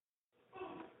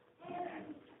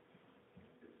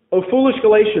O foolish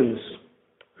Galatians,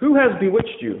 who has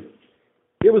bewitched you?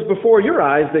 It was before your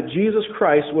eyes that Jesus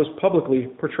Christ was publicly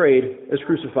portrayed as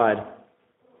crucified.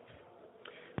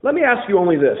 Let me ask you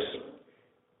only this.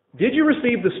 Did you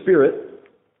receive the Spirit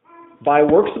by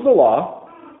works of the law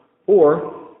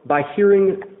or by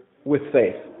hearing with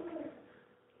faith?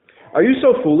 Are you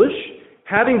so foolish?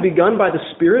 Having begun by the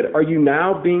Spirit, are you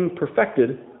now being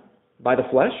perfected by the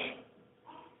flesh?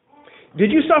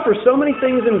 Did you suffer so many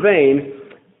things in vain,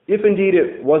 if indeed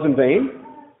it was in vain?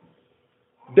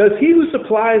 Does he who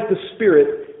supplies the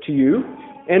Spirit to you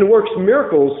and works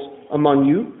miracles among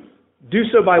you do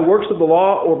so by works of the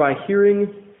law or by hearing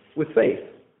with faith?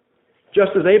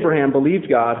 Just as Abraham believed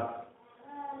God,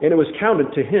 and it was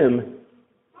counted to him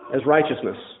as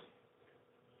righteousness.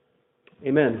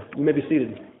 Amen. You may be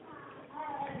seated.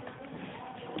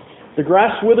 The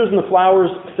grass withers and the flowers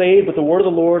fade, but the word of the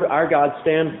Lord, our God,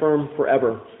 stand firm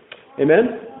forever.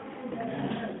 Amen?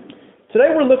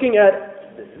 Today we're looking at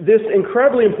this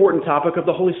incredibly important topic of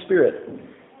the Holy Spirit.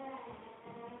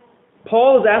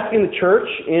 Paul is asking the church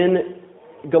in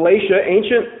Galatia,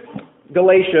 ancient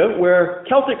Galatia, where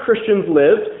Celtic Christians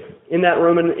lived in that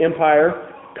Roman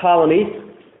Empire colony.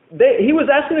 He was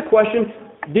asking the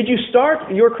question, did you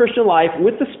start your Christian life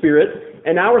with the Spirit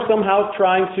and now are somehow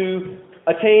trying to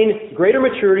attain greater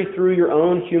maturity through your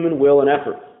own human will and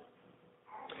effort?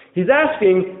 He's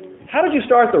asking, how did you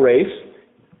start the race?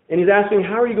 And he's asking,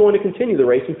 how are you going to continue the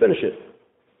race and finish it?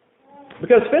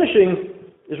 Because finishing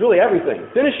is really everything.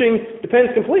 Finishing depends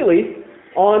completely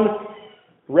on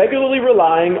regularly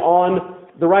relying on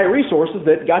the right resources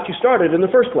that got you started in the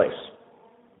first place.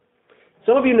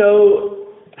 Some of you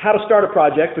know how to start a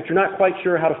project, but you're not quite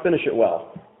sure how to finish it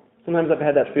well. Sometimes I've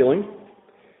had that feeling.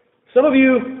 Some of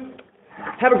you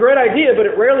have a great idea, but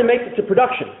it rarely makes it to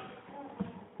production.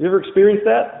 You ever experienced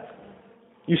that?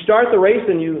 You start the race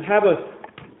and you have a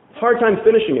hard time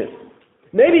finishing it.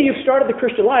 Maybe you've started the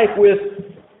Christian life with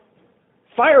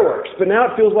fireworks, but now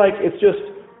it feels like it's just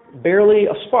barely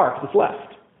a spark that's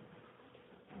left.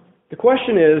 The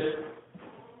question is,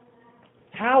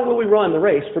 how will we run the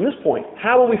race from this point?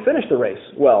 How will we finish the race?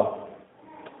 Well,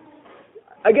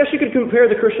 I guess you could compare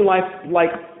the Christian life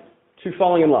like to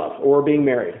falling in love or being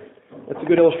married. That's a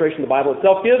good illustration the Bible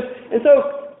itself gives. And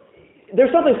so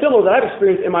there's something similar that I've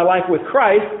experienced in my life with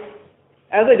Christ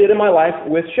as I did in my life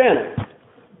with Shannon,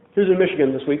 who's in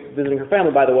Michigan this week, visiting her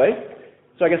family, by the way.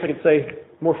 So I guess I could say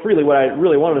more freely what I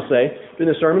really wanted to say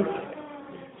during this sermon.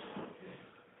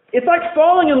 It's like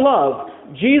falling in love.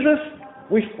 Jesus,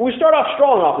 we start off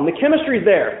strong often. The chemistry's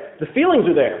there. The feelings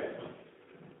are there.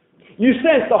 You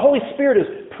sense the Holy Spirit is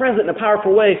present in a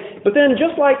powerful way. But then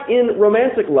just like in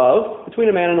romantic love between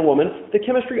a man and a woman, the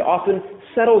chemistry often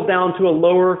settles down to a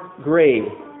lower grade.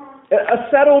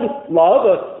 A settled love,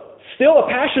 still a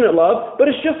passionate love, but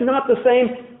it's just not the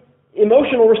same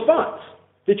emotional response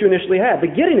that you initially had.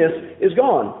 The giddiness is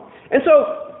gone. And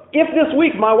so if this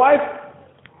week my wife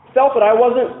felt that I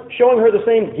wasn't showing her the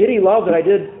same giddy love that I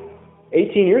did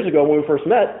 18 years ago when we first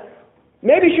met,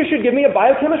 maybe she should give me a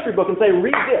biochemistry book and say,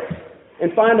 read this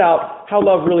and find out how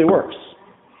love really works.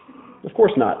 Of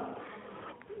course not.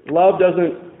 Love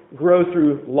doesn't grow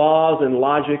through laws and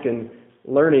logic and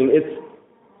learning. It's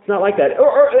not like that.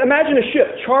 Or imagine a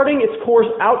ship charting its course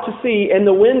out to sea and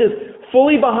the wind is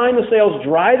fully behind the sails,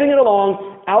 driving it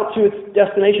along out to its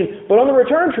destination. But on the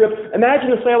return trip, imagine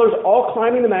the sailors all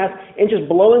climbing the mast and just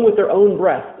blowing with their own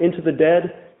breath into the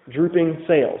dead, drooping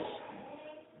sails.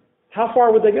 How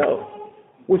far would they go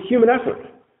with human effort?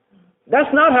 That's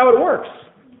not how it works.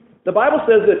 The Bible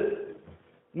says that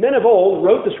men of old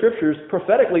wrote the Scriptures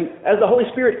prophetically as the Holy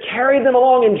Spirit carried them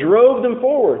along and drove them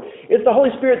forward. It's the Holy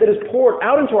Spirit that is poured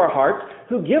out into our hearts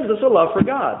who gives us a love for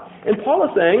God. And Paul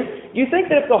is saying, do you think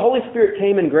that if the Holy Spirit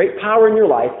came in great power in your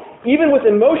life, even with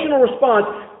emotional response,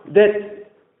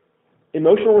 that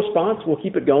emotional response will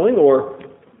keep it going, or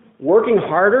working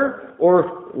harder,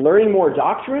 or learning more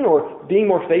doctrine, or being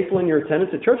more faithful in your attendance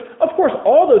at church? Of course,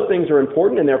 all those things are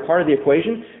important and they're part of the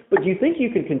equation, but do you think you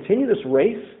can continue this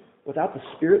race without the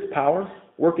Spirit's power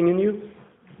working in you?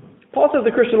 Paul says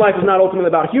the Christian life is not ultimately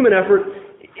about human effort.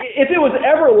 If it was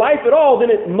ever life at all,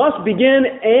 then it must begin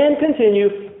and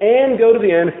continue and go to the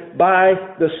end by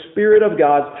the Spirit of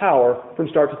God's power from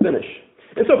start to finish.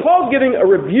 And so Paul's giving a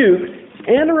rebuke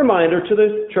and a reminder to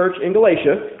the church in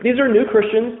Galatia. These are new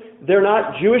Christians. They're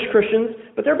not Jewish Christians,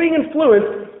 but they're being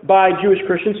influenced by Jewish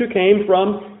Christians who came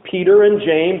from Peter and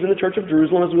James in the church of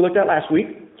Jerusalem, as we looked at last week.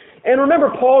 And remember,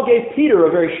 Paul gave Peter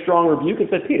a very strong rebuke and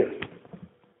said, Peter,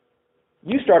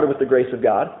 you started with the grace of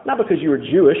God, not because you were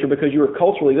Jewish or because you were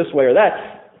culturally this way or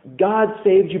that. God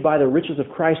saved you by the riches of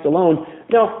Christ alone.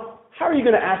 Now, how are you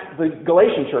going to ask the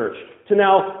Galatian church to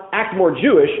now act more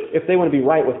Jewish if they want to be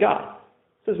right with God?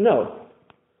 He says, no.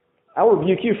 I'll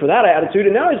rebuke you for that attitude.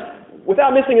 And now he's,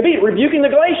 without missing a beat, rebuking the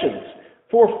Galatians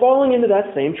for falling into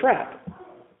that same trap.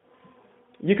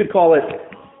 You could call it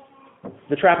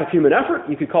the trap of human effort.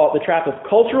 You could call it the trap of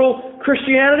cultural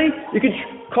Christianity. You could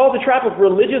call it the trap of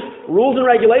religious rules and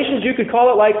regulations. You could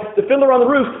call it like the Fiddler on the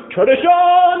Roof, tradition.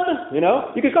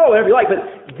 You could call it whatever you like,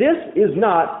 but this is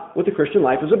not what the Christian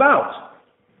life is about.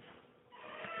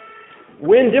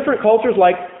 When different cultures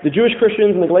like the Jewish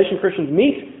Christians and the Galatian Christians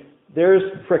meet, there's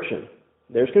friction.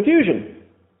 There's confusion.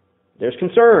 There's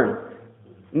concern.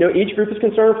 Each group is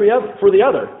concerned for the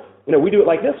other. We do it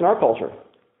like this in our culture.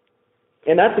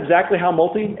 And that's exactly how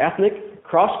multi-ethnic,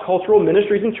 cross-cultural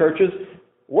ministries and churches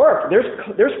work.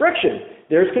 There's friction.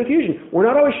 There's confusion. We're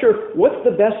not always sure what's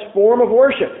the best form of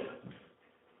worship.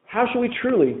 How should we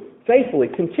truly, faithfully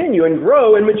continue and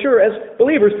grow and mature as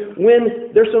believers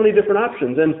when there's so many different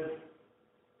options? And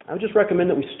I would just recommend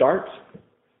that we start,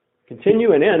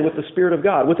 continue, and end with the Spirit of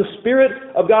God. With the Spirit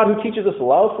of God who teaches us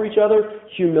love for each other,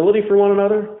 humility for one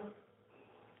another.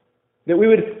 That we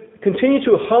would continue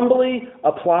to humbly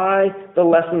apply the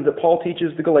lessons that Paul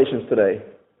teaches the Galatians today,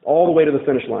 all the way to the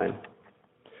finish line.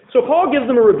 So Paul gives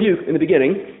them a rebuke in the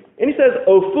beginning, and he says,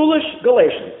 "O foolish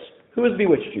Galatians, who has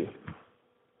bewitched you?"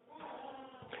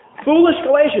 Foolish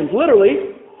Galatians,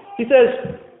 literally, he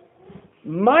says,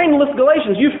 mindless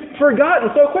Galatians, you've forgotten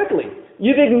so quickly.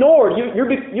 You've ignored,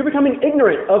 you're becoming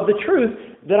ignorant of the truth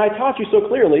that I taught you so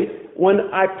clearly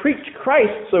when I preached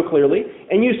Christ so clearly,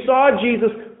 and you saw Jesus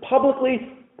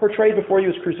publicly portrayed before you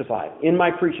was crucified in my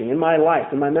preaching, in my life,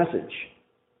 in my message.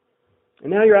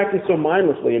 And now you're acting so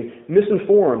mindlessly and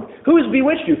misinformed. Who has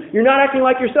bewitched you? You're not acting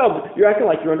like yourself. You're acting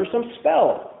like you're under some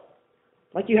spell.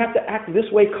 Like you have to act this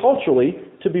way culturally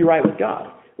to be right with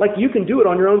God. Like you can do it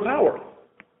on your own power.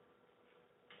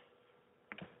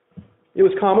 It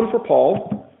was common for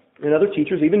Paul and other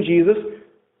teachers, even Jesus,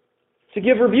 to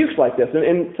give rebukes like this.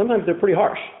 And sometimes they're pretty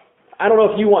harsh. I don't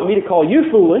know if you want me to call you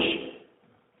foolish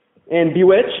and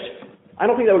bewitched. I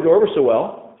don't think that would go over so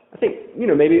well. I think,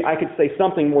 maybe I could say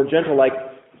something more gentle like,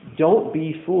 don't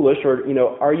be foolish, or,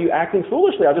 are you acting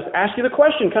foolishly? I'll just ask you the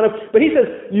question, But he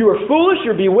says, you are foolish,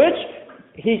 you're bewitched.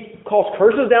 He calls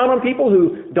curses down on people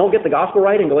who don't get the gospel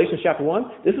right in Galatians chapter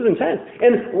 1. This is intense.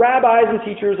 And rabbis and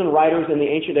teachers and writers in the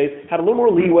ancient days had a little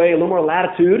more leeway, a little more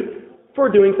latitude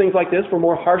for doing things like this, for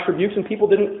more harsh rebukes, and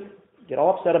people didn't get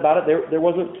all upset about it. There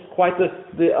wasn't quite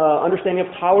the understanding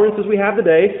of tolerance as we have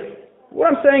today.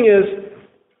 What I'm saying is,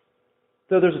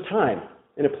 though there's a time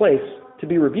and a place to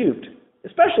be rebuked,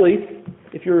 especially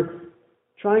if you're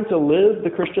trying to live the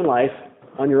Christian life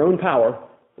on your own power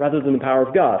rather than the power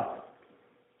of God.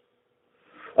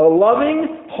 A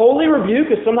loving, holy rebuke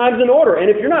is sometimes in order. And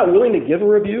if you're not willing to give a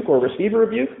rebuke or receive a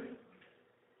rebuke,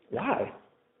 why?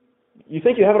 You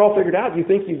think you have it all figured out? You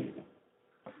think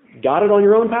you've got it on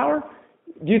your own power?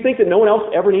 Do you think that no one else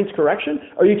ever needs correction?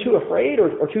 Are you too afraid or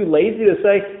too lazy to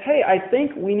say, hey, I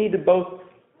think we need to both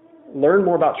learn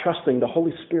more about trusting the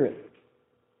Holy Spirit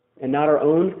and not our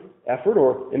own effort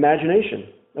or imagination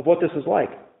of what this is like?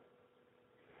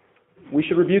 We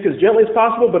should rebuke as gently as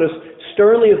possible, but as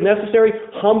sternly as necessary,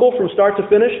 humble from start to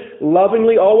finish,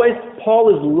 lovingly always.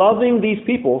 Paul is loving these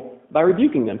people by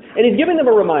rebuking them. And he's giving them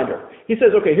a reminder. He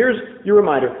says, okay, here's your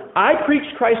reminder. I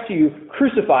preached Christ to you,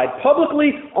 crucified,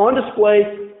 publicly on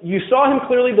display. You saw him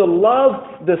clearly, the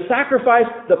love, the sacrifice,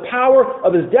 the power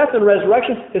of his death and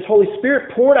resurrection, his Holy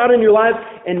Spirit poured out in your lives,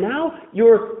 and now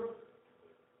you're,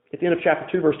 at the end of chapter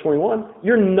 2, verse 21,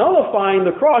 you're nullifying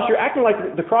the cross. You're acting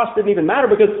like the cross didn't even matter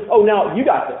because, now you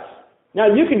got this. Now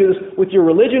you can do this with your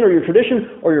religion or your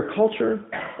tradition or your culture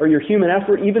or your human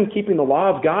effort, even keeping the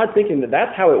law of God, thinking that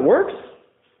that's how it works.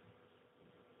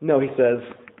 No, he says,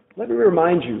 let me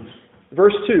remind you.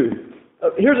 Verse 2,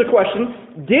 here's a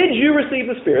question. Did you receive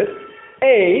the Spirit,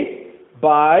 A,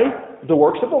 by the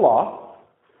works of the law,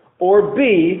 or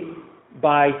B,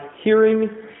 by hearing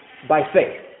by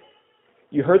faith?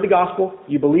 You heard the gospel,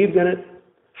 you believed in it.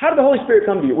 How did the Holy Spirit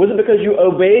come to you? Was it because you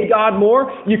obeyed God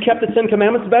more? You kept the Ten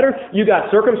Commandments better? You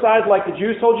got circumcised like the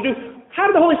Jews told you to? How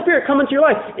did the Holy Spirit come into your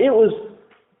life? It was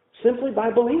simply by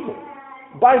believing.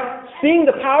 By seeing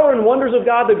the power and wonders of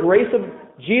God, the grace of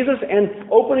Jesus,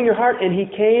 and opening your heart, and he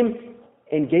came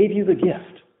and gave you the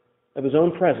gift of his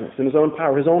own presence and his own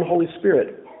power, his own Holy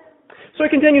Spirit. So he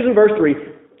continues in verse 3,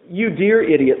 you dear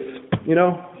idiots,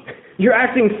 you're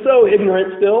acting so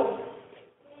ignorant still.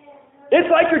 It's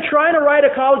like you're trying to write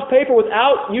a college paper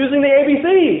without using the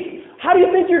ABCs. How do you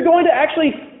think you're going to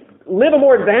actually live a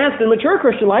more advanced and mature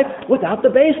Christian life without the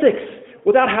basics?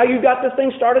 Without how you got this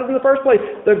thing started in the first place?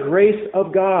 The grace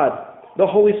of God. the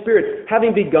Holy Spirit.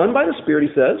 Having begun by the Spirit,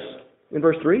 he says, in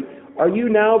verse 3, are you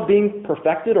now being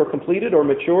perfected or completed or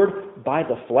matured by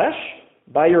the flesh,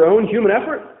 by your own human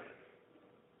effort?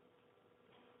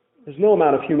 There's no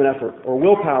amount of human effort or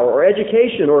willpower or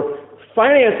education or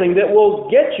financing that will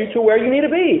get you to where you need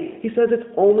to be. He says it's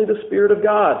only the Spirit of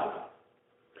God.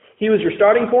 He was your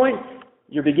starting point,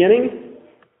 your beginning.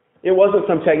 It wasn't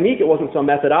some technique, it wasn't some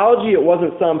methodology, it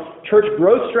wasn't some church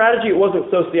growth strategy, it wasn't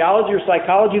sociology or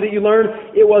psychology that you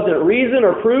learned, it wasn't reason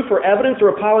or proof or evidence or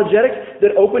apologetics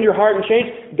that opened your heart and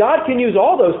changed. God can use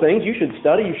all those things. You should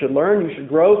study, you should learn, you should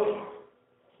grow,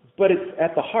 but it's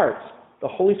at the heart, the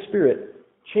Holy Spirit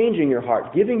changing your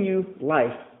heart, giving you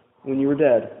life when you were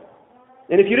dead.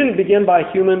 And if you didn't begin by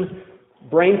human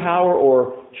brain power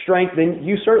or strength, then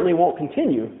you certainly won't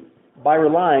continue by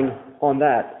relying on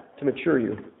that to mature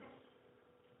you.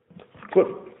 That's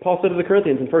what Paul said to the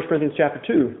Corinthians in 1 Corinthians chapter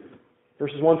 2,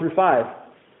 verses 1 through 5.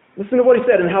 Listen to what he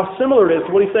said and how similar it is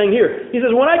to what he's saying here. He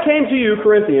says, when I came to you,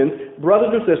 Corinthians,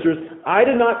 brothers and sisters, I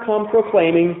did not come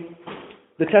proclaiming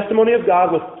the testimony of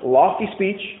God with lofty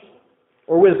speech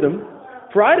or wisdom,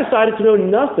 for I decided to know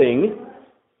nothing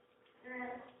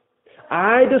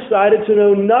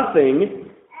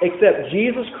except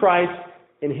Jesus Christ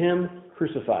and Him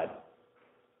crucified.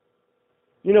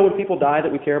 You know when people die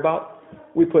that we care about?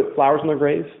 We put flowers on their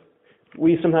graves.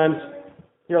 We sometimes,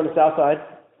 here on the south side,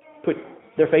 put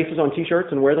their faces on T-shirts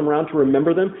and wear them around to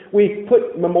remember them. We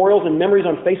put memorials and memories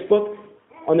on Facebook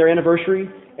on their anniversary.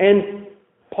 And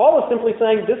Paul is simply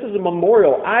saying, this is a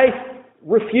memorial. I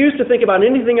refuse to think about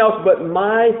anything else but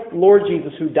my Lord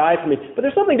Jesus who died for me. But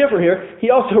there's something different here. He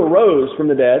also rose from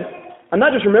the dead. I'm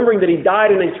not just remembering that He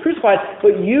died and He's crucified,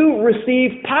 but you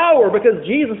received power because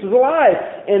Jesus is alive.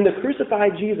 And the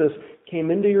crucified Jesus came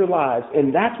into your lives,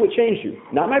 and that's what changed you.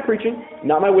 Not my preaching,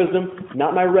 not my wisdom,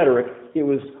 not my rhetoric. It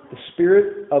was the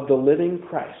Spirit of the living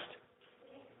Christ.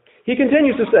 He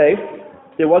continues to say,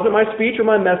 it wasn't my speech or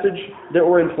my message that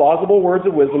were implausible words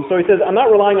of wisdom. So he says, I'm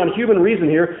not relying on human reason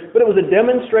here, but it was a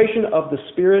demonstration of the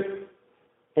Spirit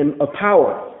and of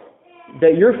power,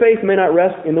 that your faith may not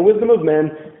rest in the wisdom of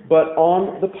men, but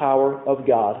on the power of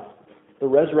God, the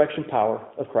resurrection power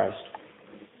of Christ.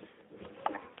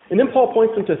 And then Paul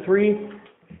points them to three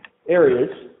areas,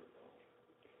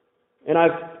 and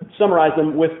I've summarized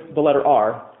them with the letter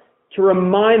R, to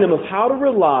remind them of how to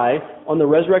rely on the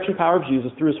resurrection power of Jesus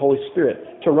through His Holy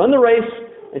Spirit, to run the race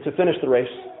and to finish the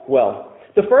race well.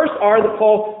 The first R that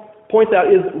Paul points out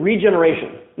is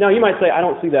regeneration. Now, you might say, I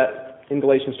don't see that in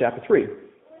Galatians chapter 3.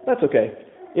 That's okay.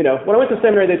 You know, when I went to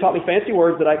seminary, they taught me fancy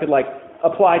words that I could,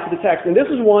 apply to the text. And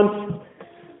this is one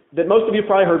that most of you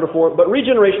probably heard before, but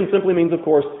regeneration simply means, of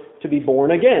course, to be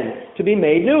born again, to be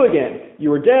made new again. You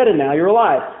were dead and now you're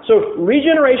alive. So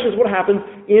regeneration is what happens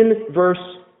in verse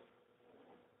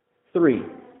 3.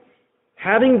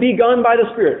 Having begun by the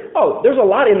Spirit. Oh, there's a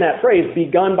lot in that phrase,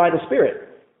 begun by the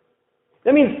Spirit.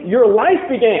 That means your life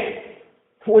began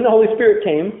when the Holy Spirit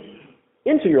came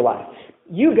into your life.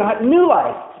 You got new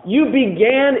life. You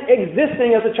began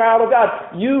existing as a child of God.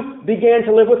 You began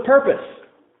to live with purpose,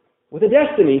 with a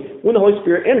destiny when the Holy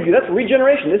Spirit entered you. That's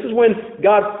regeneration. This is when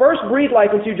God first breathed life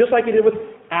into you, just like He did with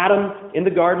Adam in the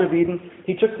Garden of Eden.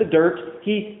 He took the dirt,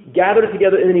 He gathered it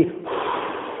together, and then He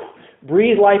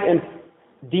breathed life, and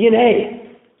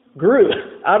DNA grew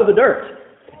out of the dirt.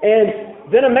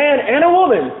 And then a man and a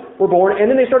woman were born, and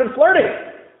then they started flirting.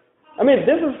 I mean,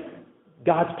 this is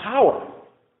God's power.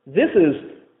 This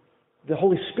is the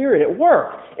Holy Spirit at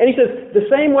work. And He says, the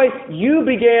same way you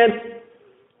began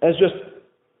as just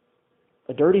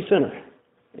a dirty sinner,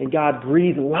 and God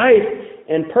breathed life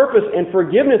and purpose and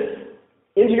forgiveness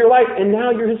into your life, and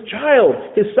now you're His child,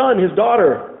 His son, His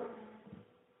daughter.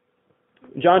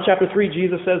 In John chapter 3,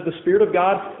 Jesus says the Spirit of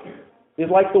God is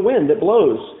like the wind that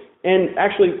blows. And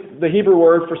actually, the Hebrew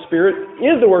word for spirit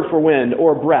is the word for wind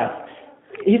or breath.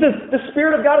 He says the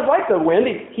Spirit of God is like the wind.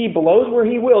 He blows where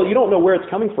He will. You don't know where it's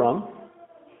coming from.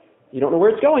 You don't know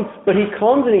where it's going. But He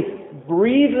comes and He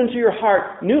breathes into your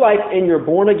heart new life, and you're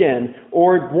born again,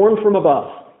 or born from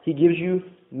above. He gives you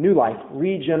new life,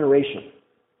 regeneration,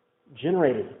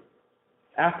 generated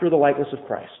after the likeness of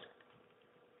Christ.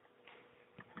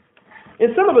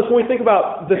 And some of us, when we think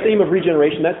about the theme of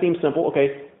regeneration, that seems simple.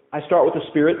 Okay, I start with the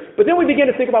Spirit. But then we begin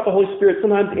to think about the Holy Spirit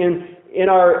sometimes in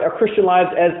our Christian lives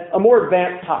as a more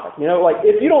advanced topic. You know, like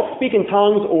if you don't speak in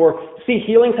tongues or see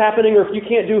healings happening, or if you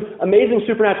can't do amazing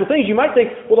supernatural things, you might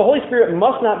think, well, the Holy Spirit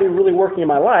must not be really working in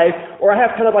my life, or I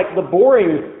have kind of like the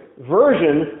boring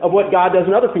version of what God does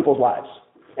in other people's lives.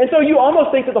 And so you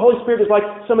almost think that the Holy Spirit is like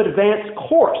some advanced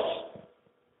course.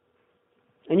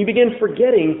 And you begin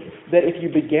forgetting that if you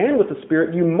began with the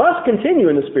Spirit, you must continue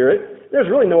in the Spirit There's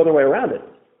really no other way around it.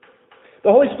 The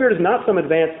Holy Spirit is not some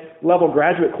advanced level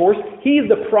graduate course. He's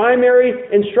the primary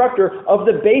instructor of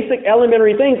the basic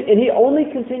elementary things, and He only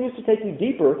continues to take you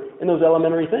deeper in those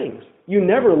elementary things. You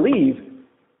never leave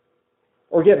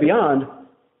or get beyond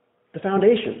the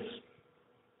foundations.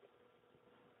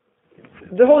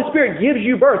 The Holy Spirit gives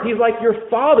you birth. He's like your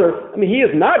Father. I mean, He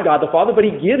is not God the Father, but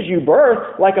He gives you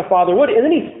birth like a father would, and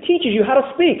then He teaches you how to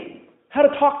speak, how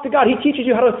to talk to God. He teaches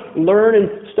you how to learn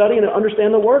and study and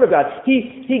understand the Word of God.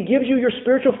 He gives you your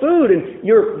spiritual food and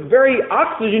your very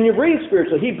oxygen you breathe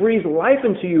spiritually. He breathes life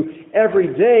into you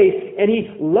every day, and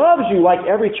He loves you like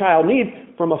every child needs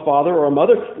from a father or a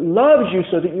mother, loves you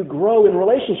so that you grow in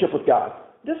relationship with God.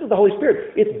 This is the Holy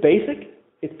Spirit. It's basic,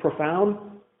 it's profound,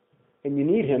 and you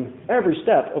need Him every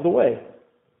step of the way.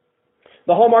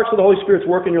 The hallmarks of the Holy Spirit's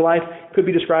work in your life could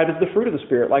be described as the fruit of the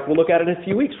Spirit, like we'll look at it in a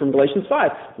few weeks from Galatians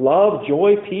 5. Love,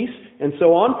 joy, peace, and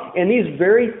so on. And these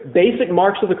very basic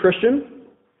marks of the Christian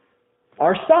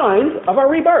are signs of our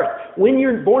rebirth. When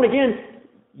you're born again,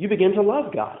 you begin to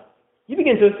love God. You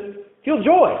begin to feel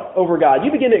joy over God.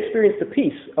 You begin to experience the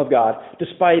peace of God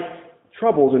despite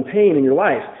troubles and pain in your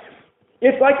life.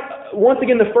 It's like, once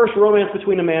again, the first romance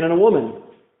between a man and a woman.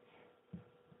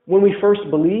 When we first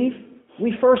believe,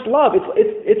 we first love.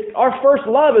 It's our first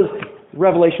love, as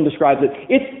Revelation describes it.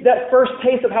 It's that first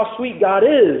taste of how sweet God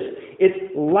is.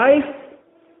 It's life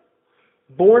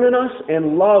born in us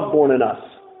and love born in us.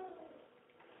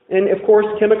 And of course,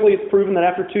 chemically it's proven that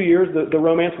after 2 years, the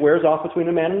romance wears off between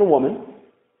a man and a woman.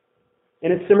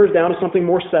 And it simmers down to something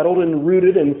more settled and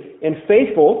rooted and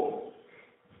faithful.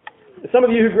 Some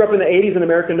of you who grew up in the 80s in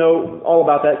America know all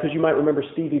about that because you might remember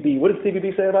Stevie B. What did Stevie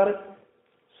B say about it?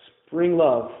 Spring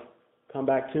love, come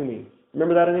back to me.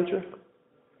 Remember that, Anitra?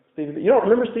 Stevie B. You don't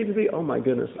remember Stevie B? Oh my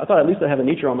goodness. I thought at least I'd have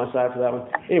Anitra on my side for that one.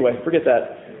 Anyway, forget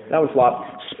that. That one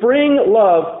flopped. Spring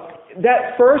love,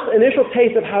 that first initial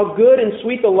taste of how good and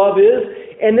sweet the love is,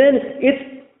 and then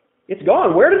it's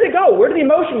gone. Where does it go? Where did the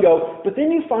emotion go? But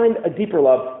then you find a deeper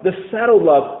love, the settled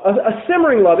love, a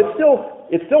simmering love. It's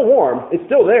still warm. It's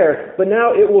still there. But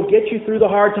now it will get you through the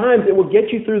hard times. It will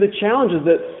get you through the challenges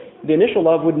that the initial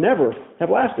love would never have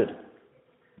lasted.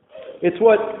 It's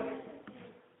what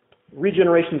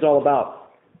regeneration is all about.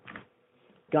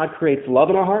 God creates love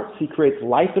in our hearts. He creates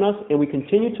life in us, and we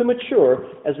continue to mature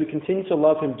as we continue to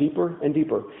love Him deeper and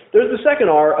deeper. There's the second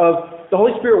R of the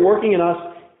Holy Spirit working in us,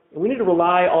 and we need to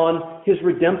rely on His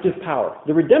redemptive power,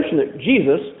 the redemption that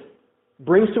Jesus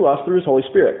brings to us through His Holy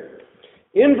Spirit.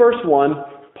 In verse 1,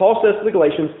 Paul says to the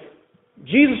Galatians,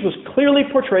 Jesus was clearly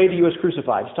portrayed to you as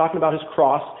crucified. He's talking about His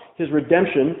cross, His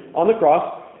redemption on the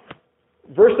cross.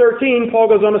 Verse 13, Paul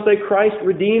goes on to say, Christ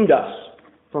redeemed us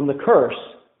from the curse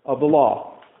of the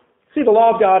law. See, the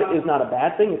law of God is not a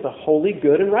bad thing. It's a holy,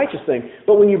 good, and righteous thing.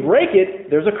 But when you break it,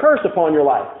 there's a curse upon your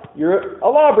life. You're a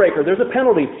lawbreaker. There's a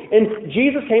penalty. And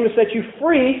Jesus came to set you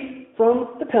free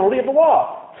from the penalty of the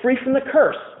law, free from the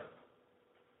curse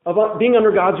of being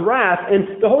under God's wrath.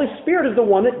 And the Holy Spirit is the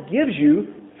one that gives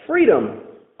you freedom,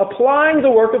 applying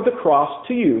the work of the cross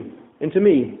to you and to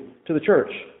me, to the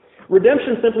church.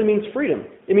 Redemption simply means freedom.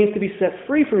 It means to be set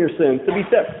free from your sins, to be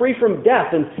set free from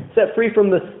death, and set free from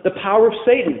the power of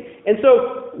Satan. And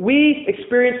so we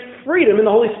experience freedom in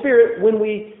the Holy Spirit when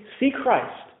we see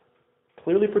Christ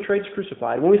clearly portrayed as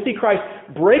crucified, when we see Christ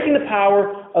breaking the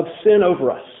power of sin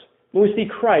over us, when we see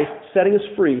Christ setting us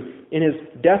free in His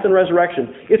death and resurrection.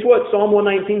 It's what Psalm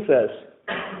 119 says,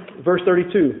 verse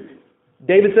 32.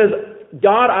 David says,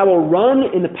 God, I will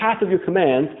run in the path of your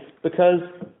commands because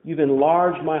you've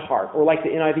enlarged my heart. Or like the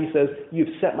NIV says,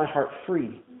 you've set my heart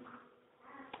free.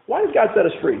 Why does God set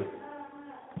us free?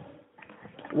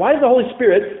 Why does the Holy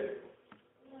Spirit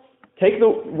take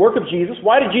the work of Jesus?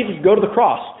 Why did Jesus go to the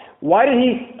cross? Why did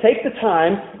He take the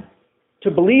time to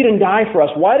bleed and die for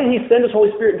us? Why did He send His Holy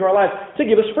Spirit into our lives? To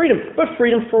give us freedom. But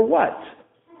freedom for what?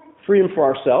 Freedom for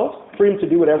ourselves? Freedom to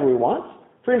do whatever we want?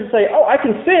 Freedom to say, oh, I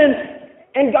can sin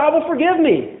and God will forgive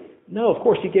me. No, of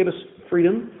course, He gave us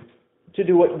freedom to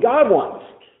do what God wants.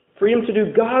 Freedom to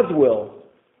do God's will.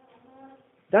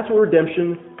 That's what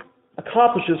redemption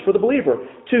accomplishes for the believer.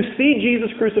 To see Jesus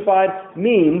crucified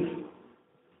means,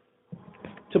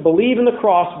 to believe in the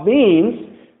cross means,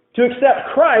 to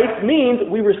accept Christ means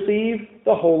we receive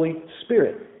the Holy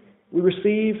Spirit. We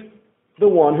receive the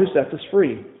one who sets us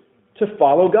free to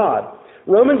follow God.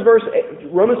 Romans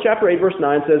chapter 8, verse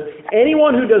 9 says,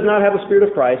 anyone who does not have the Spirit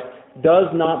of Christ does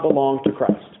not belong to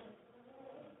Christ.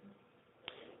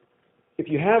 If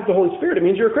you have the Holy Spirit, it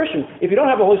means you're a Christian. If you don't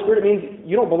have the Holy Spirit, it means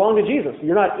you don't belong to Jesus.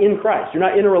 You're not in Christ. You're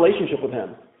not in a relationship with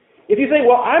Him. If you think,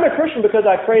 well, I'm a Christian because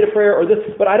I prayed a prayer or this,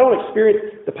 but I don't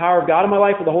experience the power of God in my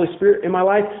life or the Holy Spirit in my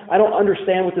life, I don't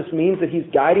understand what this means, that He's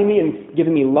guiding me and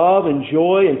giving me love and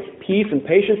joy and peace and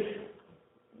patience,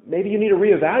 maybe you need to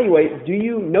reevaluate, do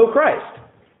you know Christ?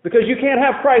 Because you can't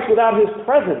have Christ without His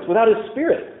presence, without His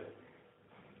Spirit.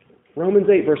 Romans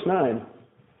 8, verse 9.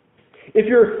 If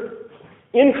you're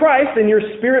in Christ and you're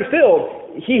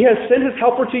Spirit-filled, He has sent His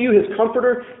helper to you, His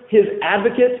comforter, His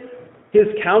advocate, His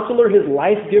counselor, His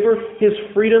life giver, His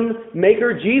freedom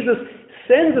maker. Jesus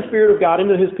sends the Spirit of God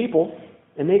into His people,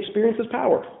 and they experience His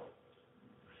power.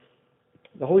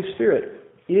 The Holy Spirit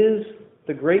is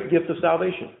the great gift of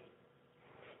salvation.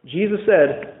 Jesus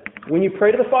said, when you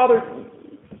pray to the Father,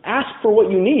 ask for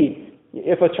what you need.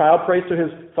 If a child prays to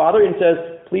his father and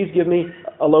says, please give me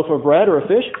a loaf of bread or a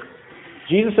fish,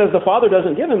 Jesus says the Father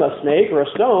doesn't give him a snake or a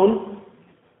stone.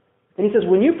 And He says,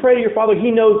 when you pray to your Father,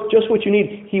 He knows just what you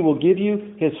need. He will give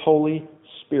you His Holy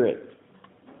Spirit.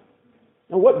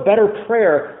 Now, what better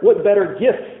prayer, what better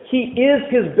gift? He is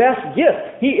His best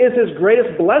gift. He is His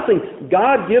greatest blessing.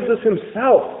 God gives us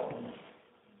Himself.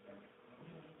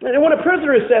 And when a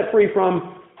prisoner is set free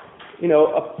from,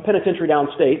 a penitentiary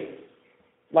downstate,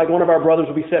 like one of our brothers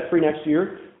will be set free next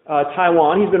year,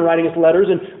 Taiwan, he's been writing us letters,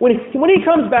 and when he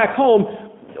comes back home,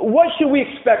 what should we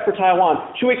expect for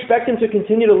Taiwan? Should we expect him to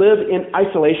continue to live in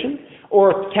isolation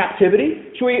or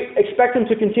captivity? Should we expect him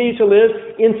to continue to live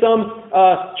in some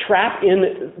trap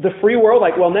in the free world?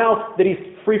 Like, well, now that he's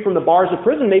free from the bars of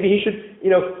prison, maybe he should,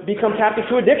 become captive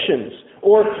to addictions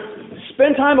or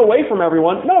spend time away from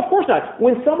everyone. No, of course not.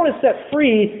 When someone is set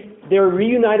free, they're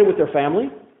reunited with their family.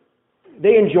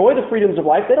 They enjoy the freedoms of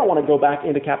life. They don't want to go back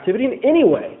into captivity in any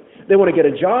way. They want to get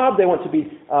a job. They want to be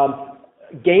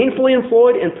gainfully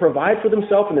employed and provide for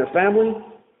themselves and their family.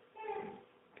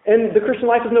 And the Christian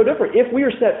life is no different. If we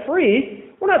are set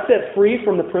free, we're not set free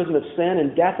from the prison of sin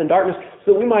and death and darkness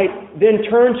so that we might then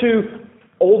turn to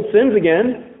old sins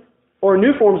again or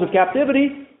new forms of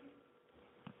captivity.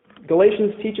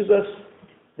 Galatians teaches us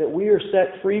that we are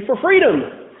set free for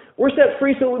freedom. We're set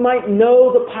free so that we might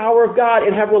know the power of God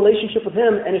and have a relationship with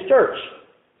Him and His church.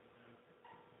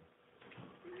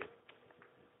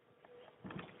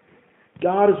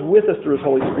 God is with us through His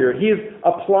Holy Spirit. He is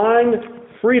applying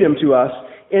freedom to us.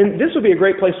 And this would be a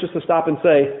great place just to stop and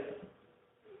say,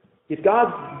 if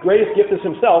God's greatest gift is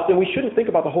Himself, then we shouldn't think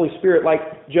about the Holy Spirit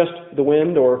like just the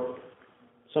wind or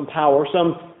some power,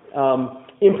 some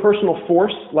impersonal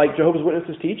force like Jehovah's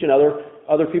Witnesses teach and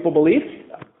other people believe.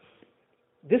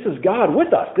 This is God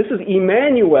with us. This is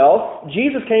Emmanuel.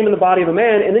 Jesus came in the body of a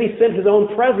man, and then He sent His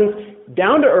own presence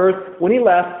down to earth when He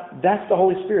left. That's the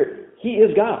Holy Spirit. He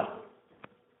is God.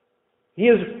 He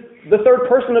is the third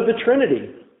person of the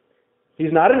Trinity.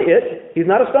 He's not an it. He's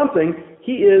not a something.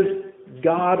 He is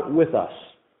God with us.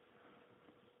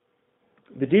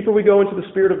 The deeper we go into the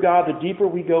Spirit of God, the deeper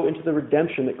we go into the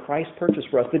redemption that Christ purchased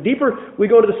for us. The deeper we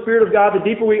go into the Spirit of God, the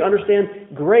deeper we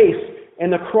understand grace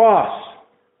and the cross.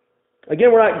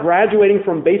 Again, we're not graduating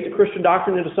from basic Christian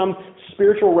doctrine into some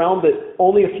spiritual realm that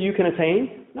only a few can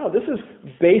attain. No, this is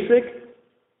basic,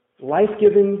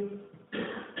 life-giving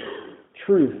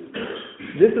truth.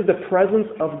 This is the presence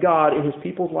of God in His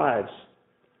people's lives.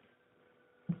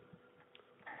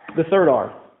 The third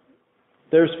R.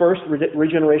 There's first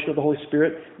regeneration of the Holy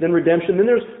Spirit, then redemption, then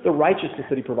there's the righteousness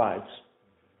that He provides.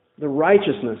 The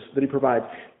righteousness that He provides.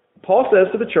 Paul says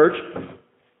to the church,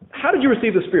 how did you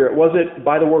receive the Spirit? Was it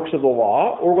by the works of the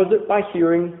law, or was it by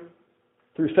hearing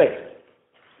through faith?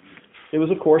 It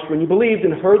was, of course, when you believed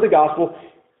and heard the gospel,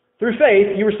 through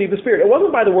faith, you received the Spirit. It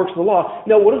wasn't by the works of the law.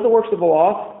 Now, what is the works of the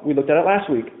law? We looked at it last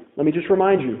week. Let me just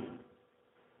remind you.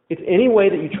 It's any way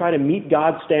that you try to meet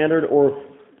God's standard or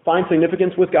find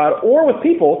significance with God or with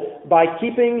people by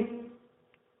keeping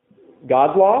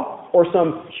God's law or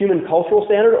some human cultural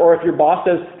standard, or if your boss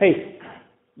says, hey,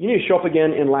 you need to show up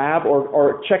again in lab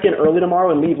or check in early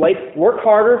tomorrow and leave late. Work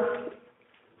harder.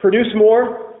 Produce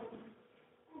more.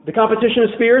 The competition is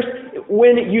fierce.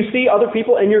 When you see other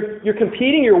people and you're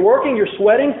competing, you're working, you're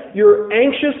sweating, you're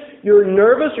anxious, you're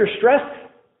nervous, you're stressed,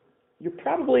 you're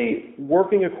probably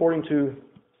working according to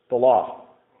the law.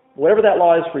 Whatever that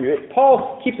law is for you.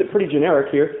 Paul keeps it pretty generic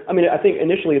here. I mean, I think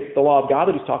initially it's the law of God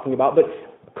that he's talking about, but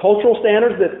cultural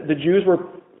standards that the Jews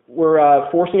were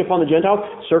forcing upon the Gentiles,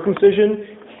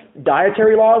 circumcision,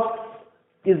 dietary laws,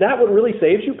 is that what really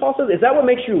saves you, Paul says? Is that what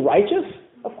makes you righteous?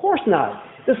 Of course not.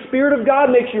 The Spirit of God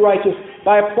makes you righteous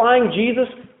by applying Jesus'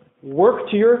 work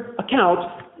to your account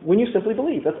when you simply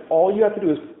believe. That's all you have to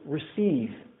do is receive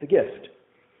the gift.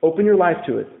 Open your life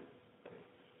to it.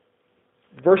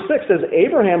 Verse 6 says,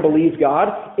 Abraham believed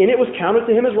God, and it was counted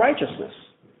to him as righteousness.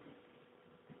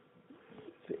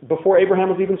 before Abraham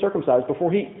was even circumcised,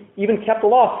 before he even kept the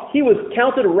law. He was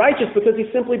counted righteous because he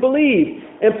simply believed.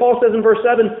 And Paul says in verse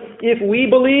 7, if we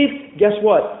believe, guess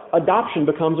what? Adoption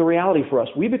becomes a reality for us.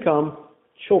 We become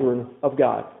children of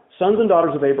God, sons and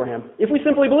daughters of Abraham. If we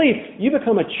simply believe, you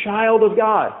become a child of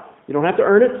God. You don't have to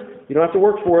earn it. You don't have to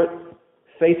work for it.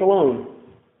 Faith alone.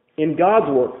 In God's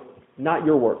work, not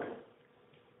your work.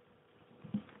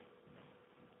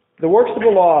 The works of the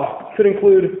law could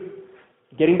include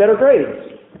getting better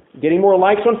grades, getting more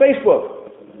likes on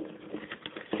Facebook,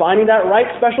 finding that right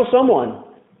special someone,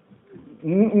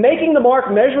 making the mark,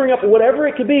 measuring up, whatever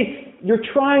it could be. You're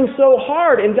trying so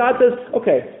hard, and God says,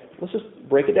 okay, let's just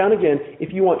break it down again.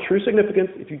 If you want true significance,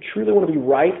 if you truly want to be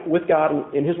right with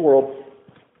God in His world,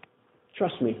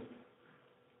 trust me.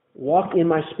 Walk in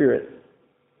my Spirit.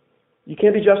 You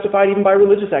can't be justified even by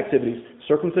religious activities.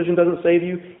 Circumcision doesn't save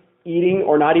you. Eating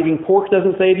or not eating pork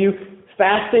doesn't save you.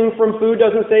 Fasting from food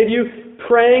doesn't save you.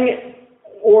 Praying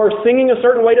or singing a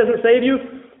certain way doesn't save you.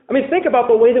 I mean, think about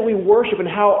the way that we worship and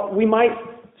how we might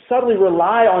subtly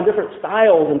rely on different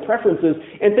styles and preferences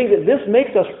and think that this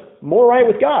makes us more right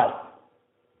with God.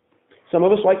 Some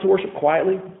of us like to worship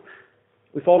quietly.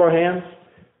 We fold our hands.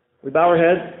 We bow our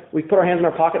heads. We put our hands in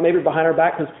our pocket, maybe behind our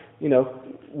back, because,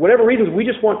 whatever reasons, we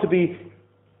just want to be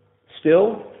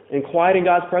still and quiet in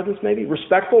God's presence, maybe.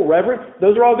 Respectful, reverent.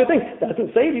 Those are all good things. That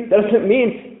doesn't save you. That doesn't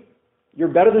mean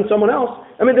you're better than someone else.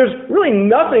 I mean, there's really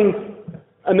nothing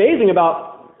amazing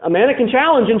about a mannequin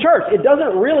challenge in church. It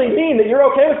doesn't really mean that you're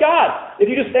okay with God if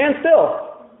you just stand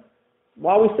still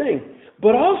while we sing.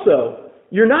 But also,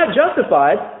 you're not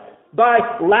justified by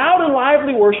loud and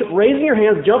lively worship, raising your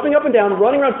hands, jumping up and down,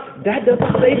 running around. That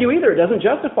doesn't save you either. It doesn't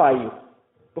justify you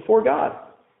before God.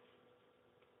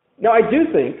 Now, I do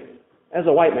think, as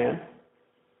a white man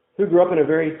who grew up in a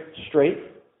very straight,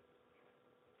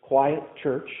 quiet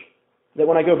church, that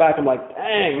when I go back, I'm like,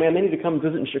 dang, man, they need to come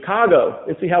visit in Chicago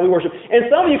and see how we worship. And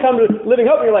some of you come to Living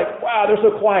Hope and you're like, wow, they're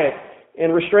so quiet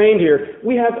and restrained here.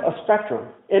 We have a spectrum.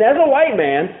 And as a white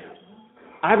man,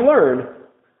 I've learned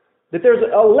that there's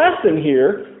a lesson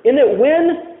here in that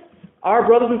when our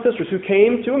brothers and sisters who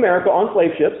came to America on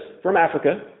slave ships from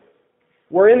Africa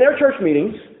were in their church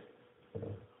meetings,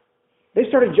 they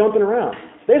started jumping around.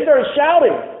 They started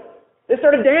shouting. They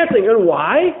started dancing. And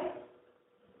why?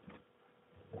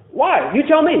 Why? You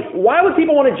tell me. Why would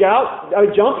people want to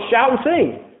jump, shout, and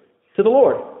sing to the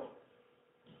Lord?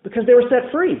 Because they were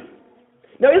set free.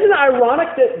 Now, isn't it ironic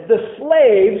that the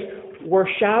slaves were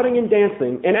shouting and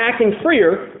dancing and acting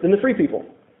freer than the free people?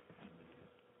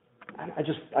 I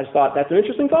just thought that's an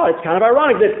interesting thought. It's kind of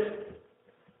ironic that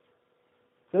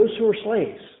those who were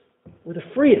slaves were the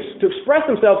freest to express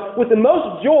themselves with the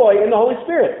most joy in the Holy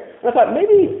Spirit. And I thought,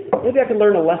 maybe I could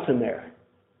learn a lesson there.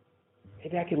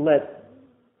 Maybe I could let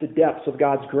the depths of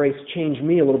God's grace change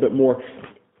me a little bit more.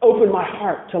 Open my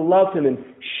heart to love Him and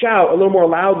shout a little more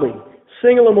loudly,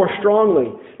 sing a little more strongly.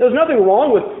 There's nothing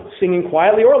wrong with singing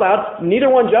quietly or loud. Neither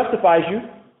one justifies you.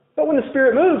 But when the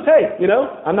Spirit moves, hey,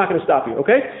 I'm not going to stop you,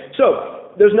 okay?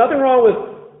 So, there's nothing wrong with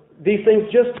these things.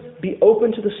 Just be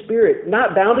open to the Spirit.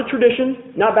 Not bound to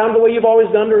tradition, not bound to the way you've always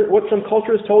done or what some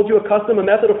culture has told you, a custom, a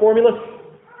method, a formula.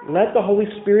 Let the Holy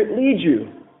Spirit lead you.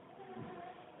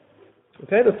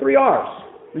 Okay, the 3 R's.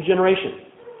 Regeneration,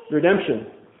 redemption,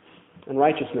 and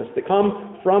righteousness that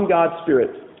come from God's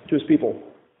Spirit to His people.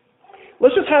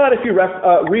 Let's just highlight a few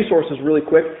resources really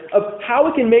quick of how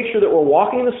we can make sure that we're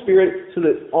walking in the Spirit so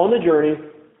that on the journey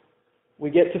we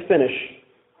get to finish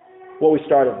what we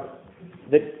started.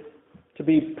 That, to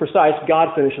be precise, God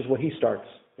finishes what He starts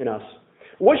in us.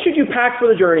 What should you pack for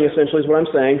the journey, essentially, is what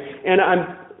I'm saying. And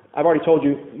I've already told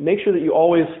you, make sure that you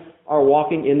always are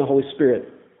walking in the Holy Spirit.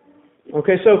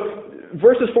 Okay, so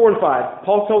verses 4 and 5,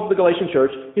 Paul tells the Galatian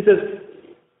church, he says,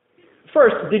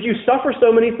 first, did you suffer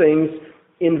so many things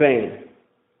in vain?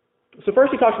 So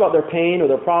first he talks about their pain or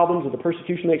their problems or the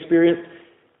persecution they experienced.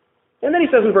 And then he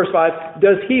says in verse 5,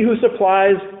 does he who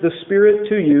supplies the Spirit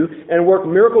to you and work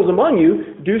miracles among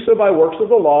you do so by works of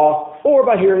the law or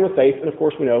by hearing with faith? And of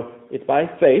course we know it's by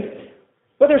faith.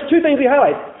 But there's 2 things he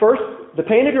highlights. First, the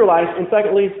pain of your life, and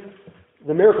secondly,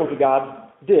 the miracles that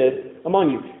God did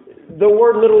among you. The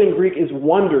word literally in Greek is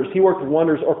wonders. He worked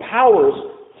wonders, or powers,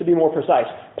 to be more precise.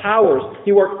 Powers.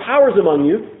 He worked powers among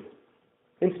you.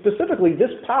 And specifically, this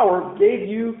power gave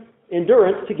you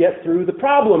endurance to get through the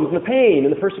problems and the pain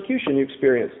and the persecution you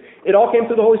experienced. It all came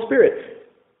through the Holy Spirit.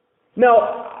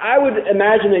 Now, I would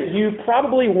imagine that you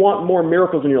probably want more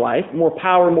miracles in your life, more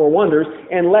power, more wonders,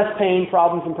 and less pain,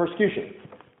 problems, and persecution.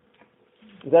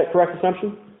 Is that a correct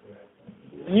assumption?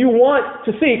 You want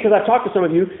to see, because I've talked to some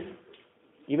of you,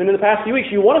 Even in the past few weeks,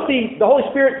 you want to see the Holy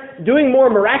Spirit doing more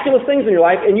miraculous things in your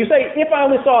life, and you say, if I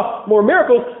only saw more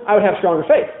miracles, I would have stronger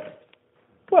faith.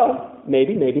 Well,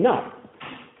 maybe, maybe not.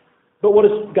 But what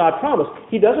does God promise?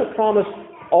 He doesn't promise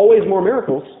always more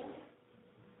miracles.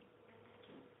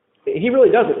 He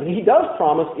really doesn't. He does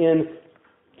promise in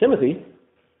Timothy,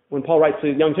 when Paul writes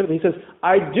to young Timothy, he says,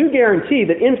 I do guarantee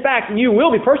that in fact you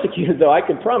will be persecuted, though. I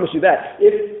can promise you that.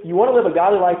 If you want to live a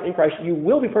godly life in Christ, you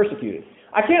will be persecuted.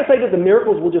 I can't say that the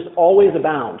miracles will just always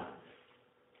abound.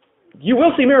 You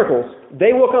will see miracles.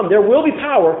 They will come. There will be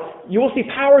power. You will see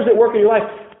powers at work in your life.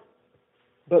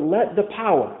 But let the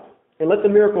power and let the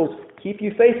miracles keep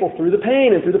you faithful through the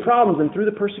pain and through the problems and through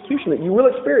the persecution that you will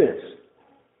experience.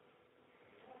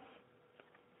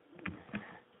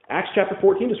 Acts chapter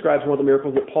 14 describes one of the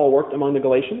miracles that Paul worked among the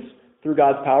Galatians through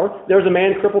God's power. There was a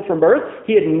man crippled from birth.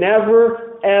 He had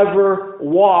never, ever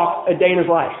walked a day in his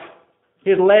life.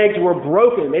 His legs were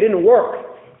broken. They didn't work.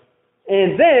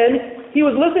 And then he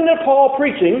was listening to Paul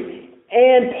preaching,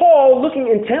 and Paul, looking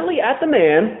intently at the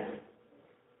man,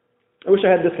 I wish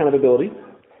I had this kind of ability,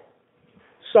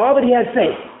 saw that he had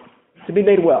faith to be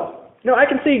made well. You know, I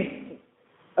can see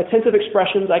attentive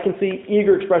expressions, I can see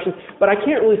eager expressions, but I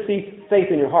can't really see faith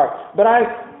in your heart. But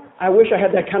I wish I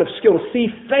had that kind of skill to see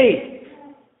faith,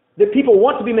 that people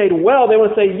want to be made well. They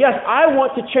want to say, yes, I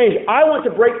want to change. I want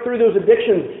to break through those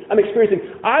addictions I'm experiencing.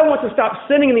 I want to stop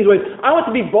sinning in these ways. I want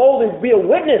to be bold and be a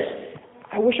witness.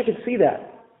 I wish I could see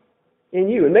that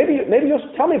in you. And maybe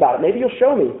you'll tell me about it. Maybe you'll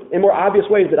show me in more obvious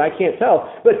ways that I can't tell.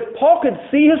 But Paul could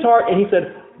see his heart, and he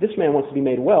said, this man wants to be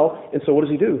made well, and so what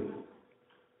does he do?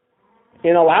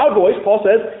 In a loud voice, Paul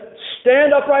says,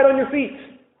 stand upright on your feet.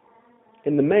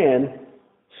 And the man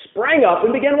sprang up and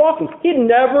began walking. He'd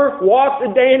never walked a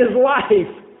day in his life.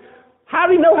 How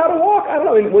did he know how to walk? I don't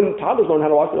know. When toddlers learn how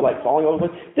to walk, they're like falling over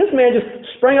the place. This man just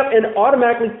sprang up and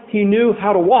automatically he knew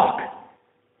how to walk.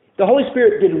 The Holy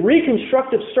Spirit did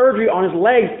reconstructive surgery on his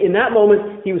legs. In that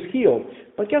moment, he was healed.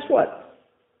 But guess what?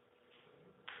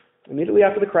 Immediately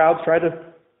after the crowds tried to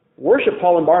worship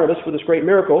Paul and Barnabas for this great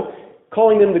miracle,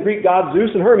 calling them the Greek gods Zeus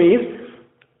and Hermes,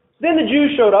 then the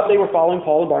Jews showed up. They were following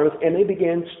Paul and Barnabas, and they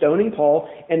began stoning Paul,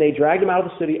 and they dragged him out of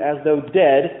the city as though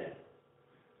dead.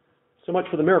 So much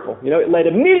for the miracle. You know, it led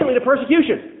immediately to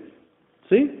persecution.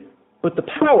 See? But the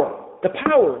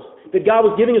powers that God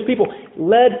was giving his people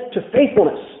led to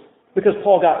faithfulness, because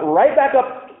Paul got right back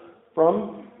up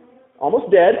from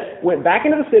almost dead, went back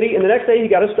into the city, and the next day he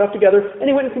got his stuff together, and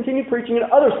he went and continued preaching in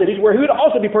other cities where he would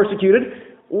also be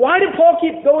persecuted. Why did Paul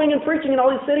keep going and preaching in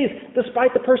all these cities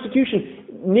despite the persecution,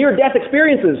 near-death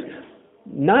experiences?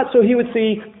 Not so he would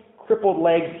see crippled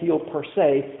legs healed per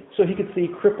se, so he could see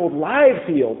crippled lives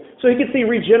healed, so he could see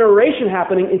regeneration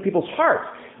happening in people's hearts,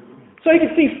 so he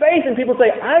could see faith in people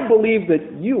say, I believe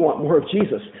that you want more of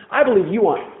Jesus. I believe you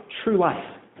want true life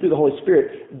through the Holy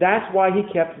Spirit. That's why he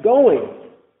kept going,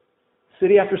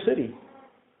 city after city,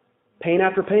 pain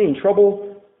after pain,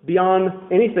 trouble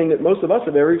beyond anything that most of us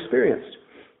have ever experienced.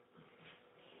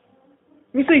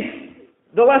 You see,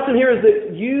 the lesson here is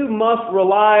that you must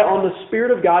rely on the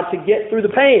Spirit of God to get through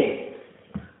the pain.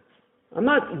 I'm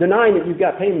not denying that you've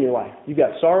got pain in your life. You've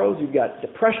got sorrows, you've got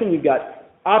depression, you've got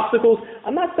obstacles.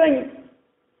 I'm not saying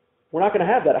we're not going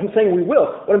to have that. I'm saying we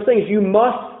will. What I'm saying is you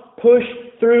must push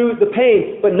through the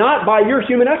pain, but not by your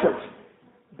human efforts,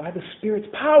 by the Spirit's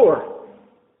power.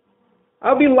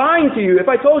 I would be lying to you if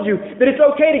I told you that it's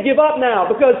okay to give up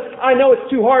now because I know it's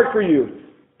too hard for you.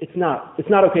 It's not. It's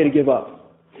not okay to give up.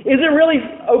 Is it really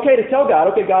okay to tell God,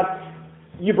 okay, God,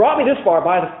 you brought me this far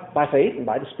by faith and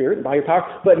by the Spirit and by your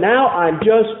power, but now I'm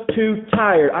just too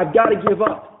tired. I've got to give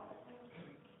up.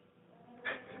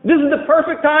 This is the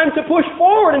perfect time to push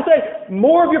forward and say,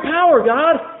 more of your power,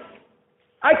 God.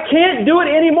 I can't do it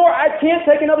anymore. I can't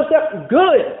take another step.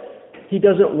 Good. He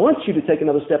doesn't want you to take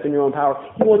another step in your own power.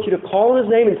 He wants you to call on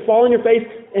his name and fall on your face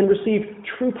and receive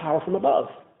true power from above.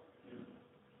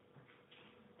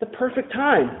 The perfect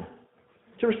time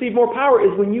to receive more power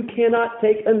is when you cannot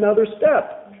take another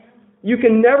step. You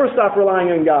can never stop relying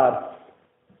on God.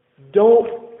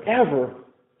 Don't ever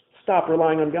stop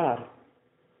relying on God.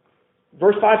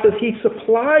 Verse 5 says he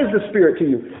supplies the Spirit to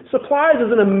you. Supplies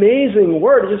is an amazing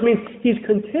word. It just means he's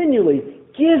continually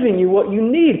giving you what you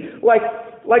need. Like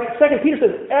 2 Peter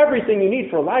says, everything you need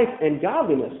for life and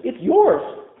godliness, it's yours.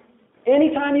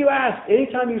 Anytime you ask,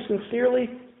 anytime you sincerely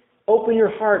open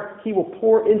your heart, he will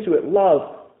pour into it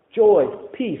love, joy,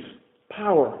 peace,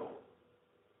 power.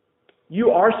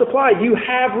 You are supplied. You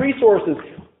have resources.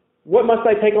 What must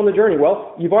I take on the journey?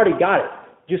 Well, you've already got it.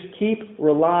 Just keep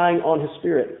relying on his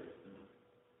Spirit.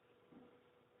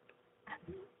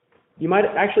 You might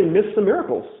actually miss some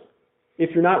miracles if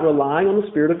you're not relying on the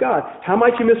Spirit of God. How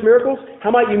might you miss miracles?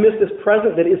 How might you miss this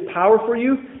present that is power for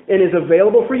you and is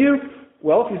available for you?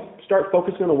 Well, if you start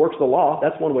focusing on the works of the law,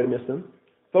 that's one way to miss them.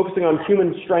 Focusing on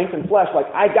human strength and flesh, like,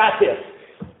 I got this.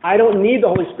 I don't need the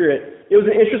Holy Spirit. It was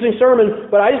an interesting sermon,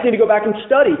 but I just need to go back and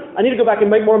study. I need to go back and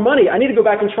make more money. I need to go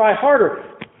back and try harder.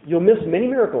 You'll miss many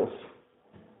miracles.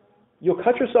 You'll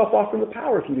cut yourself off from the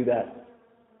power if you do that.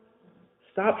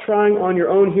 Stop trying on your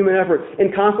own human effort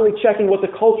and constantly checking what the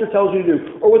culture tells you to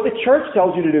do, or what the church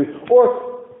tells you to do,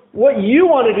 or what you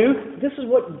want to do. This is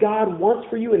what God wants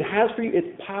for you and has for you.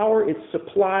 It's power. It's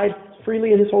supplied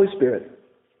freely in His Holy Spirit.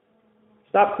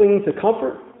 Stop clinging to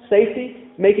comfort,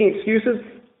 safety, making excuses.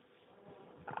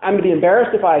 I'm going to be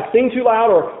embarrassed if I sing too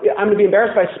loud, or I'm going to be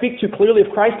embarrassed if I speak too clearly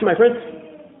of Christ to my friends.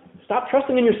 Stop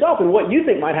trusting in yourself and what you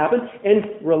think might happen,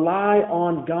 and rely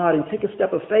on God and take a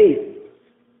step of faith.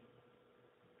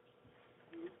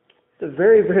 It's a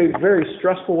very, very, very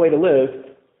stressful way to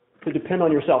live, to depend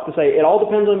on yourself, to say, it all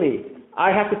depends on me.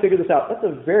 I have to figure this out. That's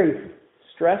a very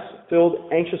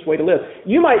stress-filled, anxious way to live.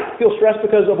 You might feel stressed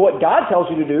because of what God tells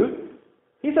you to do.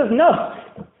 He says, no.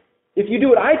 If you do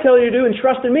what I tell you to do and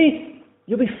trust in me,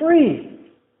 you'll be free.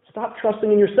 Stop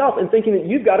trusting in yourself and thinking that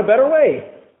you've got a better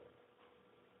way.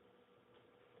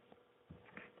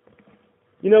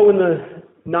 You know, when the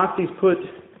Nazis put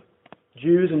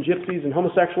Jews and gypsies and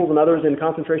homosexuals and others in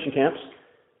concentration camps,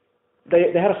 they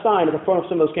had a sign at the front of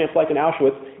some of those camps, like in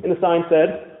Auschwitz, and the sign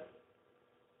said,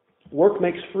 "Work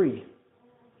makes free."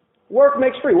 Work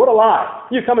makes free. What a lie.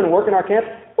 You come in and work in our camp,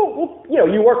 well,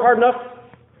 you work hard enough,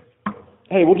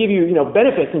 hey, we'll give you,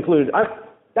 benefits included.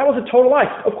 That was a total lie.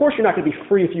 Of course you're not going to be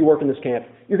free if you work in this camp.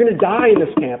 You're going to die in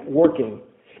this camp working.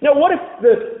 Now, what if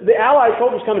the Allied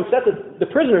soldiers come and set the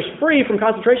prisoners free from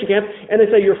concentration camp, and they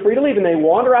say, you're free to leave, and they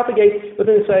wander out the gates, but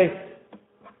then they say,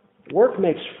 work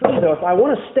makes free, though. If I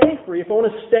want to stay free,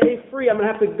 I'm going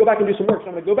to have to go back and do some work.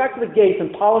 So I'm going to go back to the gates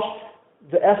and polish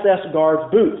the SS guards'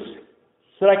 boots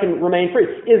so that I can remain free.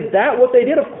 Is that what they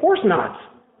did? Of course not.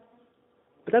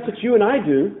 But that's what you and I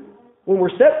do when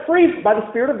we're set free by the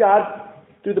Spirit of God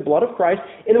through the blood of Christ,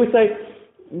 and then we say,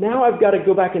 now I've got to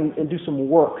go back and do some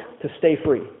work to stay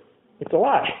free. It's a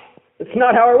lie. It's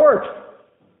not how it works.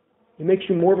 It makes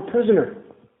you more of a prisoner.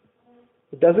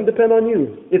 It doesn't depend on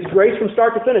you. It's grace from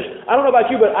start to finish. I don't know about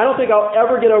you, but I don't think I'll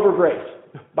ever get over grace.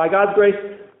 By God's grace,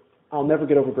 I'll never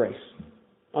get over grace.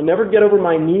 I'll never get over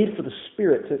my need for the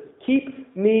Spirit to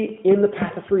keep me in the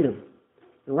path of freedom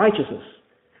and righteousness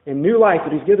and new life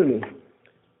that He's given me.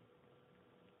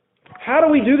 How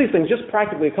do we do these things? Just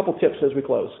practically, a couple tips as we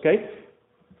close, okay?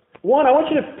 One, I want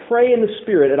you to pray in the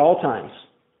Spirit at all times,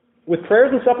 with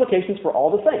prayers and supplications for all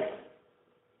the saints.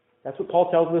 That's what Paul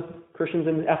tells the Christians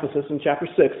in Ephesus in chapter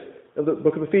 6 of the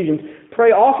book of Ephesians. Pray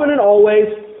often and always,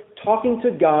 talking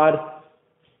to God,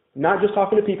 not just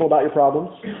talking to people about your problems.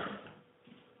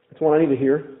 That's one I need to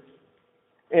hear.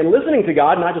 And listening to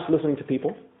God, not just listening to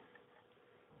people.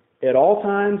 At all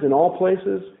times, in all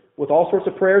places, with all sorts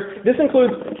of prayers. This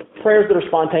includes prayers that are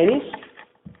spontaneous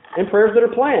and prayers that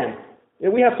are planned.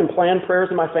 We have some planned prayers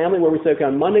in my family where we say, okay,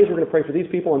 on Mondays we're going to pray for these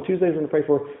people, on Tuesdays we're going to pray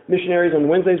for missionaries, on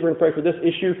Wednesdays we're going to pray for this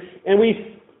issue, and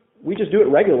we just do it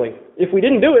regularly. If we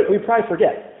didn't do it, we'd probably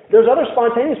forget. There's other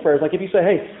spontaneous prayers, like if you say,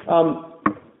 hey,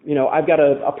 I've got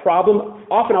a problem,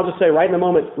 often I'll just say right in the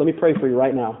moment, let me pray for you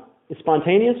right now. It's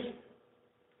spontaneous.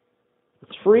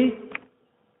 It's free.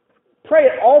 Pray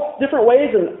at all different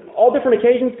ways and all different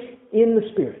occasions in the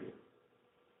Spirit.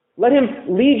 Let Him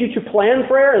lead you to planned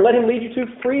prayer and let Him lead you to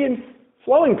free and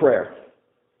flowing prayer.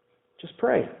 Just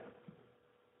pray.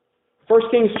 1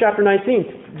 Kings chapter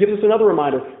 19 gives us another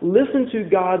reminder. Listen to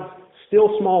God's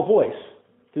still small voice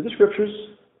through the Scriptures,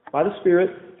 by the Spirit.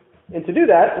 And to do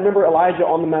that, remember Elijah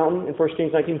on the mountain in 1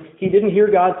 Kings 19, he didn't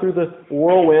hear God through the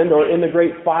whirlwind or in the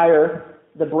great fire,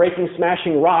 the breaking,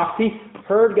 smashing rocks. He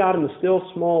heard God in the still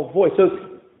small voice.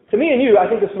 So to me and you, I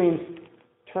think this means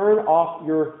turn off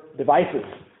your devices.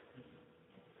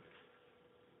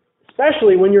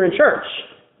 Especially when you're in church.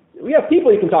 We have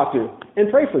people you can talk to and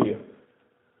pray for you.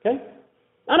 Okay?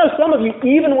 I know some of you,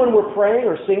 even when we're praying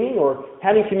or singing or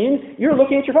having communion, you're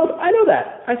looking at your phone. I know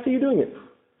that. I see you doing it.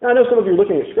 Now, I know some of you are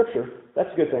looking at Scripture. That's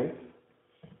a good thing.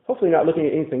 Hopefully you're not looking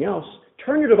at anything else.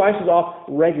 Turn your devices off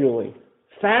regularly.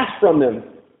 Fast from them.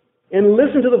 And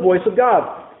listen to the voice of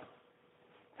God.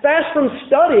 Fast from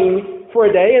studying for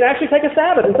a day and actually take a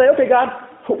Sabbath and say, okay, God,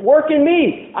 work in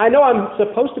me. I know I'm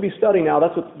supposed to be studying now.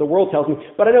 That's what the world tells me.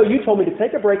 But I know you told me to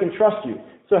take a break and trust you.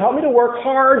 So help me to work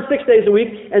hard 6 days a week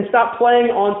and stop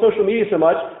playing on social media so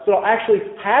much so I'll actually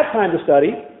have time to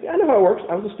study. I know how it works.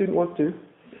 I was a student once too.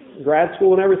 Grad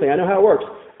school and everything. I know how it works.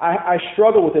 I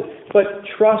struggle with this. But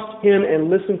trust Him and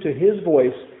listen to His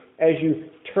voice. As you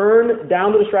turn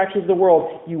down the distractions of the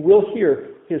world, you will hear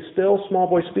His still small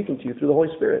voice speaking to you through the Holy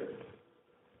Spirit.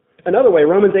 Another way,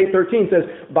 Romans 8:13 says,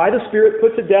 by the Spirit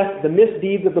put to death the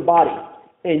misdeeds of the body,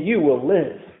 and you will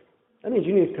live. That means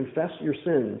you need to confess your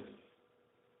sins.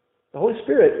 The Holy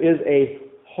Spirit is a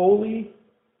Holy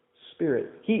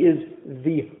Spirit. He is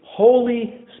the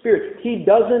Holy Spirit. He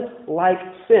doesn't like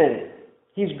sin.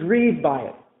 He's grieved by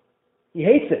it. He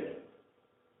hates it.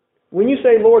 When you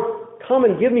say, Lord, come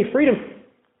and give me freedom,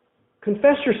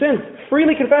 confess your sins.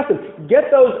 Freely confess them.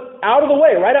 Get those out of the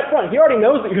way right up front. He already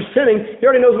knows that you're sinning. He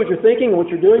already knows what you're thinking and what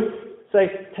you're doing.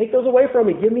 Say, take those away from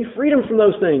me. Give me freedom from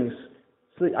those things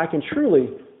so that I can truly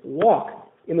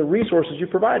walk in the resources you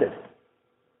provided.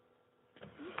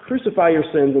 Crucify your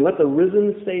sins and let the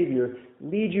risen Savior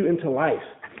lead you into life.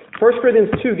 1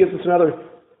 Corinthians 2 gives us another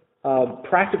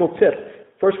practical tip.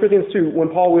 1 Corinthians 2, when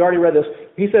Paul, we already read this,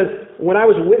 he says, when I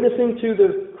was witnessing to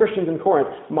the Christians in Corinth,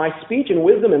 my speech and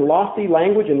wisdom and lofty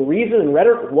language and reason and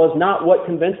rhetoric was not what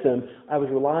convinced them. I was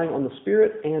relying on the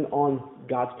Spirit and on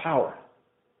God's power.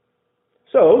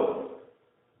 So,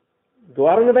 go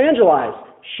out and evangelize.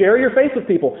 Share your faith with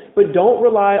people, but don't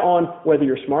rely on whether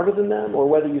you're smarter than them or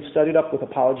whether you've studied up with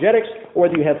apologetics or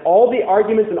whether you have all the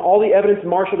arguments and all the evidence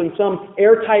marshaled in some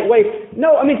airtight way.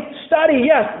 No, study,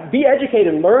 yes, be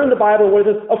educated, learn the Bible, what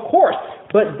it is, of course,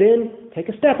 but then take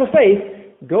a step of faith,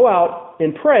 go out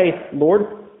and pray,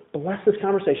 Lord, bless this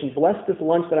conversation, bless this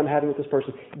lunch that I'm having with this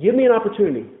person. Give me an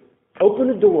opportunity. Open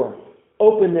the door.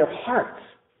 Open their hearts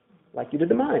like you did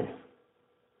to mine.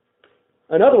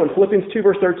 Another one, Philippians 2,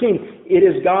 verse 13. It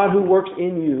is God who works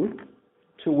in you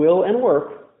to will and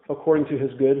work according to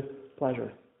His good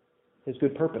pleasure, His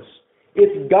good purpose.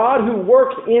 It's God who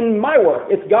works in my work.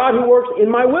 It's God who works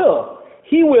in my will.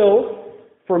 He wills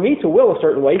for me to will a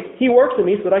certain way. He works in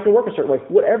me so that I can work a certain way.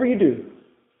 Whatever you do.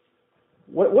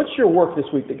 What's your work this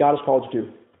week that God has called you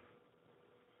to?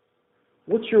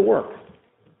 What's your work?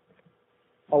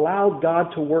 Allow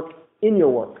God to work in your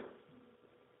work.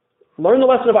 Learn the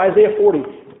lesson of Isaiah 40.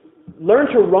 Learn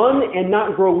to run and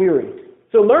not grow weary.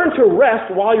 So learn to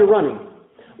rest while you're running.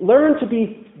 Learn to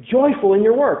be joyful in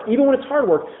your work, even when it's hard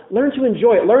work. Learn to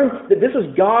enjoy it. Learn that this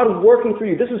is God working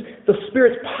through you. This is the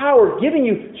Spirit's power giving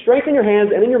you strength in your hands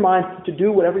and in your mind to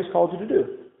do whatever He's called you to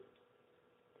do.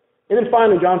 And then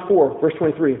finally, John 4, verse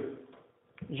 23.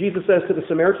 Jesus says to the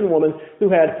Samaritan woman who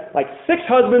had 6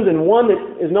 husbands and one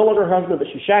that is no longer her husband, but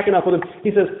she's shacking up with him. He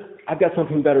says, I've got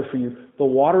something better for you, the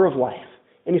water of life.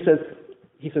 And he says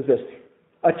this,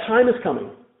 a time is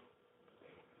coming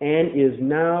and is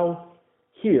now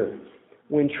here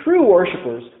when true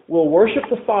worshipers will worship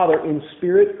the Father in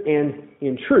spirit and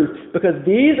in truth, because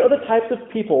these are the types of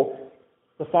people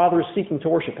the Father is seeking to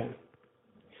worship Him.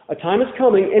 A time is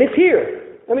coming, and it's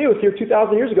here. It was here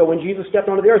 2,000 years ago when Jesus stepped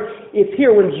onto the earth. It's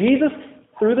here when Jesus,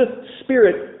 through the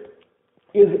Spirit,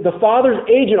 is the Father's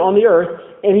agent on the earth,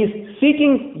 and He's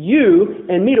seeking you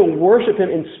and me to worship Him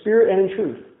in spirit and in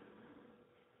truth.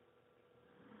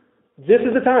 This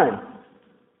is the time.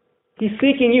 He's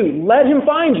seeking you. Let Him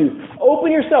find you.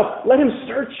 Open yourself. Let Him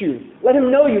search you. Let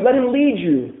Him know you. Let Him lead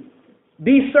you.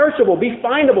 Be searchable. Be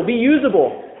findable. Be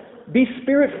usable. Be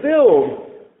Spirit-filled.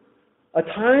 A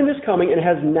time is coming and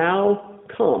has now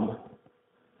come.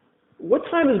 What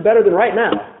time is better than right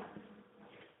now?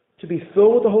 To be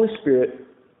filled with the Holy Spirit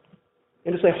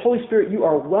and to say, Holy Spirit, you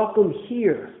are welcome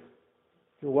here.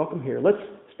 You're welcome here. Let's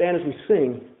stand as we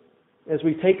sing, as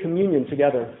we take communion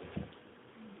together,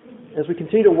 as we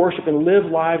continue to worship and live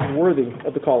lives worthy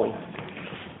of the calling.